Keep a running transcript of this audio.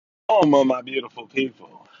My beautiful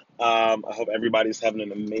people. I hope everybody's having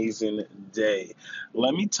an amazing day.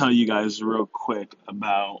 Let me tell you guys real quick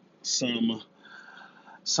about something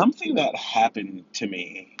that happened to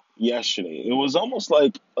me yesterday. It was almost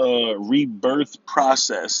like a rebirth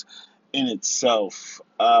process in itself.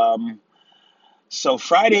 So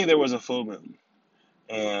Friday there was a full moon,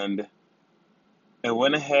 and I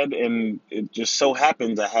went ahead and it just so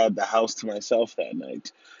happens I had the house to myself that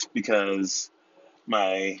night because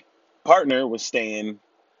my partner was staying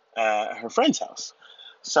at her friend's house.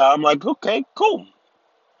 So I'm like, okay, cool.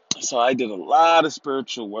 So I did a lot of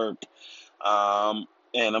spiritual work. Um,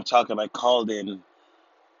 and I'm talking, I called in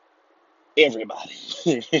everybody.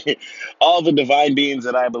 All the divine beings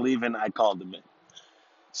that I believe in, I called them in.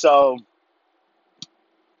 So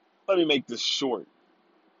let me make this short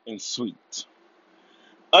and sweet.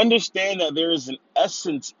 Understand that there is an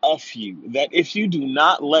essence of you that if you do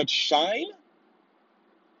not let shine,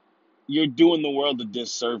 you're doing the world a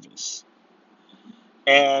disservice.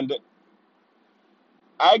 And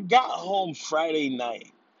I got home Friday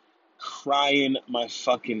night crying my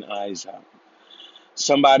fucking eyes out.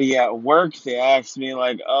 Somebody at work, they asked me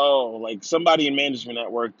like, oh, like somebody in management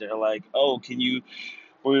at work, they're like, oh, we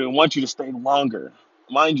want you to stay longer.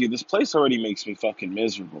 Mind you, this place already makes me fucking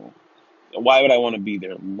miserable. Why would I want to be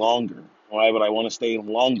there longer? Why would I want to stay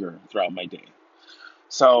longer throughout my day?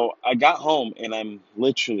 So I got home and I'm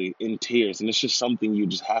literally in tears, and it's just something you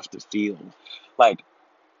just have to feel. Like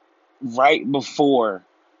right before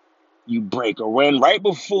you break, or when right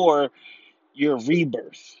before your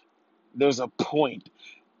rebirth, there's a point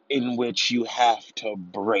in which you have to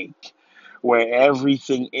break, where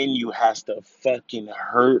everything in you has to fucking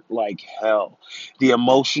hurt like hell. The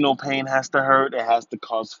emotional pain has to hurt, it has to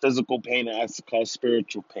cause physical pain, it has to cause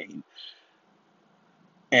spiritual pain.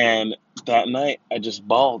 And that night, I just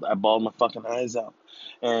bawled. I bawled my fucking eyes out.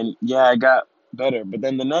 And yeah, I got better. But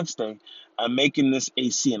then the next day, I'm making this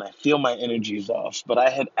AC and I feel my energy is off. But I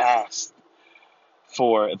had asked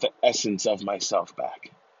for the essence of myself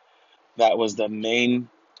back. That was the main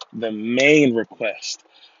request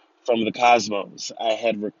from the cosmos. I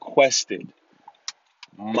had requested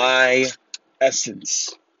my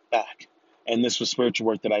essence back. And this was spiritual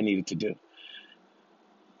work that I needed to do.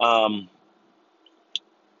 Um,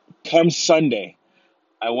 Come Sunday,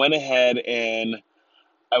 I went ahead and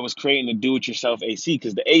I was creating a do-it-yourself AC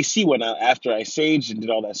because the AC went out after I saged and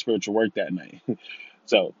did all that spiritual work that night.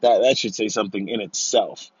 So that should say something in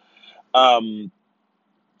itself. Um,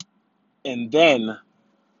 and then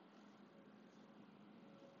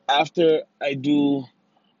after I do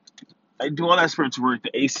all that spiritual work,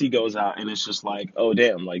 the AC goes out, and it's just like, oh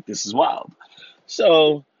damn, like this is wild.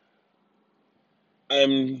 So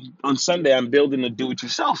on Sunday I'm building a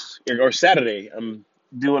do-it-yourself, or Saturday I'm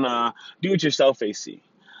doing a do-it-yourself AC.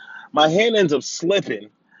 My hand ends up slipping,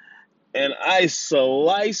 and I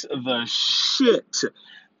slice the shit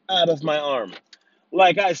out of my arm.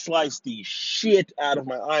 Like I sliced the shit out of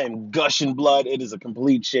my. I am gushing blood. It is a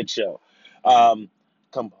complete shit show. Um,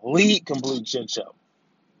 complete shit show.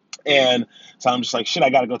 And so I'm just like, shit. I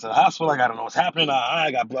gotta go to the hospital. I gotta know what's happening.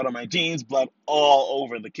 I got blood on my jeans, blood all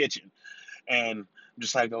over the kitchen, and I'm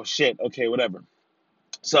just like, oh shit. Okay, whatever.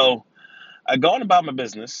 So I go on about my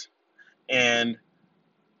business, and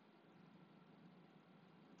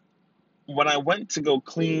when I went to go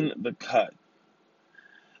clean the cut,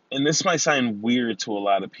 and this might sound weird to a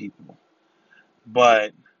lot of people,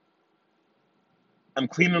 but I'm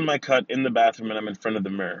cleaning my cut in the bathroom and I'm in front of the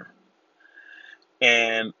mirror.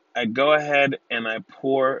 And I go ahead and I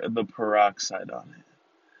pour the peroxide on it.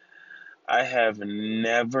 I have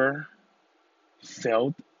never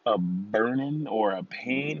felt a burning or a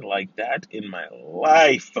pain like that in my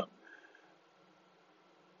life.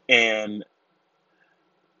 And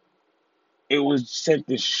it was sent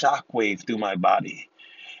this shockwave through my body.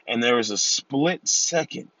 And there was a split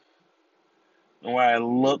second where I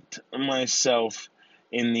looked myself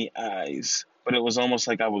in the eyes, but it was almost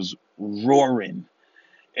like I was roaring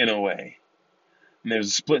in a way. And there's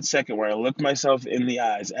a split second where I look myself in the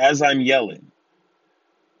eyes as I'm yelling.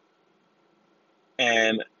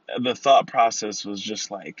 And the thought process was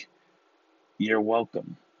just like, you're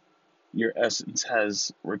welcome. Your essence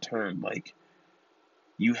has returned. Like,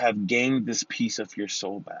 you have gained this piece of your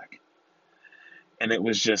soul back. And it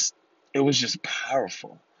was just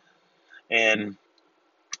powerful. And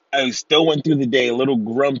I still went through the day a little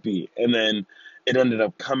grumpy. And then it ended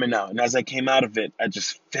up coming out. And as I came out of it, I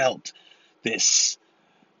just felt this,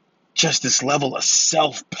 just this level of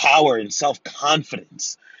self-power and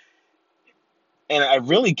self-confidence. And I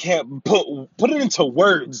really can't put it into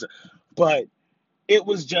words, but it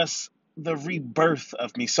was just the rebirth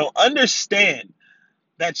of me. So understand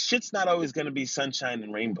that shit's not always going to be sunshine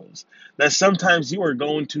and rainbows. That sometimes you are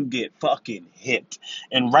going to get fucking hit.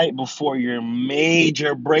 And right before your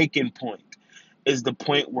major breaking point is the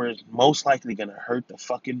point where it's most likely going to hurt the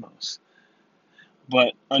fucking most.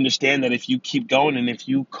 But understand that if you keep going and if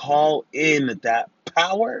you call in that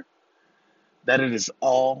power, that it is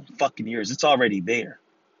all fucking yours. It's already there.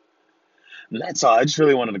 And that's all. I just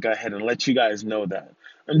really wanted to go ahead and let you guys know that.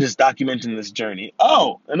 I'm just documenting this journey.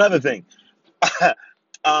 Oh, another thing.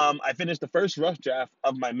 I finished the first rough draft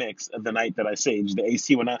of my mix of the night that I saged. The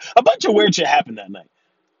AC went out. A bunch of weird shit happened that night.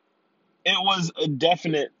 It was a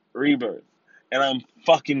definite rebirth, and I'm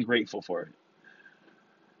fucking grateful for it.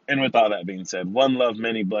 And with all that being said, one love,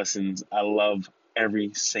 many blessings. I love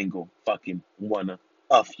every single fucking one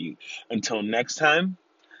of you. Until next time,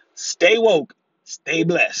 stay woke, stay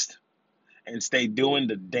blessed, and stay doing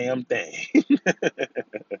the damn thing.